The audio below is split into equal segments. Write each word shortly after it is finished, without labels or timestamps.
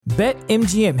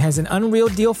BetMGM has an unreal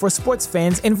deal for sports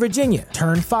fans in Virginia.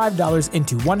 Turn $5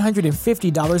 into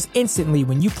 $150 instantly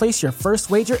when you place your first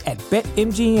wager at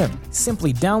BetMGM.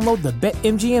 Simply download the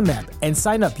BetMGM app and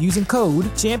sign up using code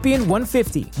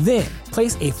Champion150. Then,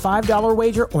 place a $5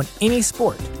 wager on any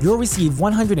sport. You'll receive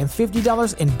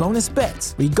 $150 in bonus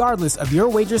bets, regardless of your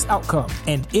wager's outcome.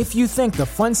 And if you think the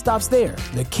fun stops there,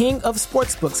 the King of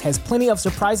Sportsbooks has plenty of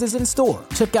surprises in store.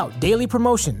 Check out daily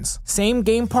promotions,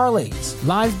 same-game parlays,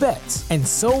 live bets, and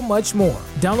so much more.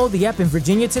 Download the app in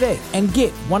Virginia today and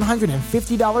get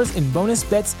 $150 in bonus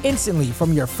bets instantly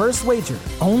from your first wager.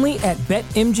 Only at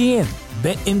BetMGM.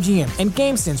 BetMGM and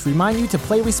GameSense remind you to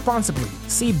play responsibly.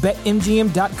 See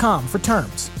BetMGM.com for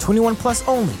terms. 21 plus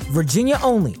only. Virginia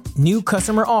only. New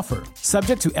customer offer.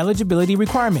 Subject to eligibility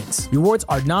requirements. Rewards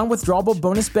are non-withdrawable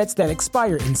bonus bets that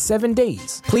expire in 7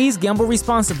 days. Please gamble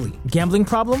responsibly. Gambling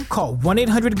problem? Call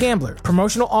 1-800-GAMBLER.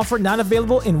 Promotional offer not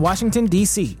available in Washington,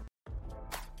 D.C.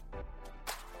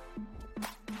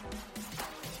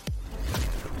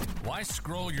 Why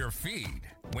scroll your feed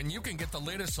when you can get the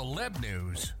latest celeb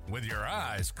news with your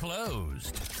eyes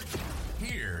closed?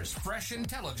 Here's fresh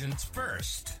intelligence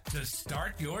first to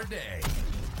start your day.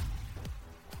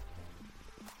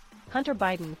 Hunter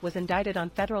Biden was indicted on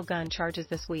federal gun charges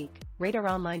this week,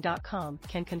 RadarOnline.com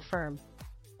can confirm.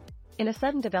 In a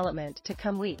sudden development to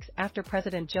come weeks after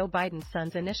President Joe Biden's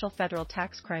son's initial federal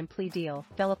tax crime plea deal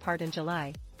fell apart in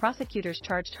July, prosecutors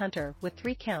charged Hunter with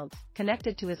 3 counts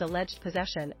connected to his alleged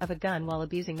possession of a gun while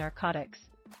abusing narcotics.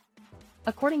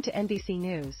 According to NBC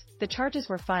News, the charges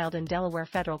were filed in Delaware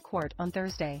federal court on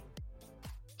Thursday.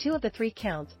 2 of the 3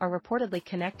 counts are reportedly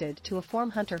connected to a Form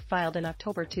Hunter filed in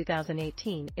October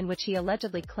 2018 in which he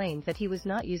allegedly claimed that he was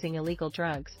not using illegal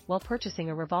drugs while purchasing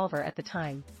a revolver at the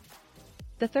time.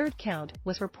 The 3rd count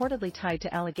was reportedly tied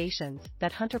to allegations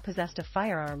that Hunter possessed a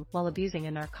firearm while abusing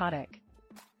a narcotic.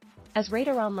 As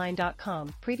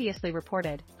RadarOnline.com previously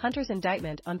reported, Hunter's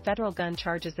indictment on federal gun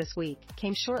charges this week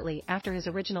came shortly after his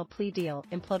original plea deal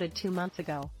imploded 2 months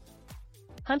ago.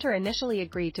 Hunter initially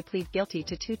agreed to plead guilty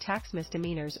to 2 tax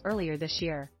misdemeanors earlier this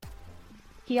year.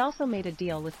 He also made a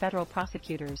deal with federal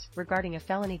prosecutors regarding a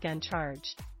felony gun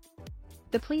charge.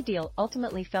 The plea deal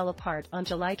ultimately fell apart on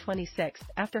July 26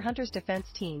 after Hunter's defense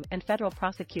team and federal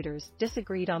prosecutors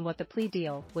disagreed on what the plea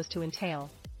deal was to entail.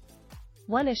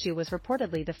 One issue was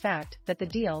reportedly the fact that the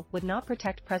deal would not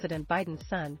protect President Biden's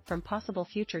son from possible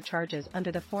future charges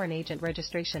under the Foreign Agent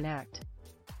Registration Act.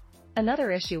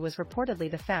 Another issue was reportedly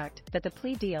the fact that the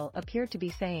plea deal appeared to be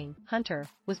saying Hunter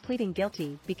was pleading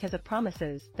guilty because of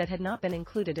promises that had not been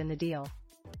included in the deal.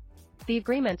 The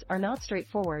agreements are not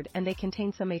straightforward and they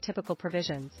contain some atypical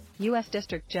provisions, U.S.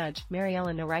 District Judge Mary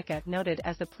Ellen Noreika noted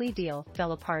as the plea deal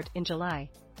fell apart in July.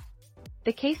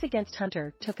 The case against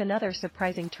Hunter took another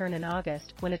surprising turn in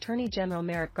August when Attorney General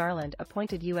Merrick Garland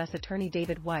appointed U.S. Attorney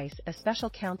David Weiss as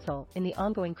special counsel in the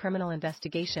ongoing criminal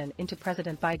investigation into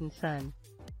President Biden's son.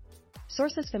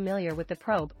 Sources familiar with the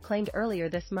probe claimed earlier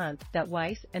this month that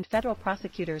Weiss and federal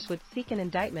prosecutors would seek an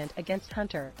indictment against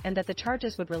Hunter and that the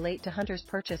charges would relate to Hunter's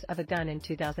purchase of a gun in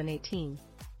 2018.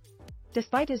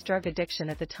 Despite his drug addiction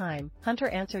at the time, Hunter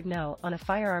answered no on a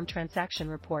firearm transaction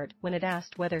report when it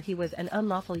asked whether he was an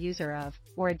unlawful user of,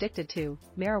 or addicted to,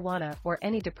 marijuana or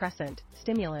any depressant,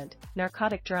 stimulant,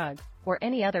 narcotic drug, or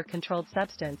any other controlled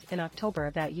substance in October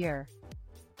of that year.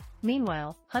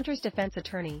 Meanwhile, Hunter's defense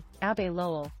attorney, Abe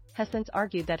Lowell, has since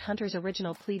argued that Hunter's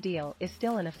original plea deal is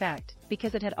still in effect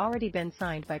because it had already been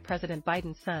signed by President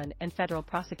Biden's son and federal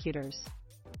prosecutors.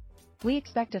 We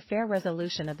expect a fair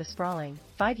resolution of the sprawling,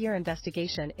 5-year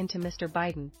investigation into Mr.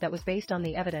 Biden that was based on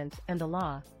the evidence and the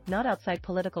law, not outside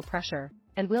political pressure,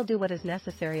 and we'll do what is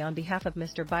necessary on behalf of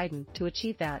Mr. Biden to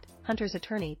achieve that, Hunter's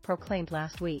attorney proclaimed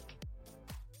last week.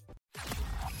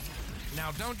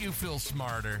 Now don't you feel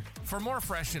smarter? For more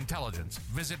fresh intelligence,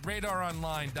 visit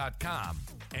RadarOnline.com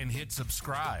and hit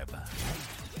subscribe.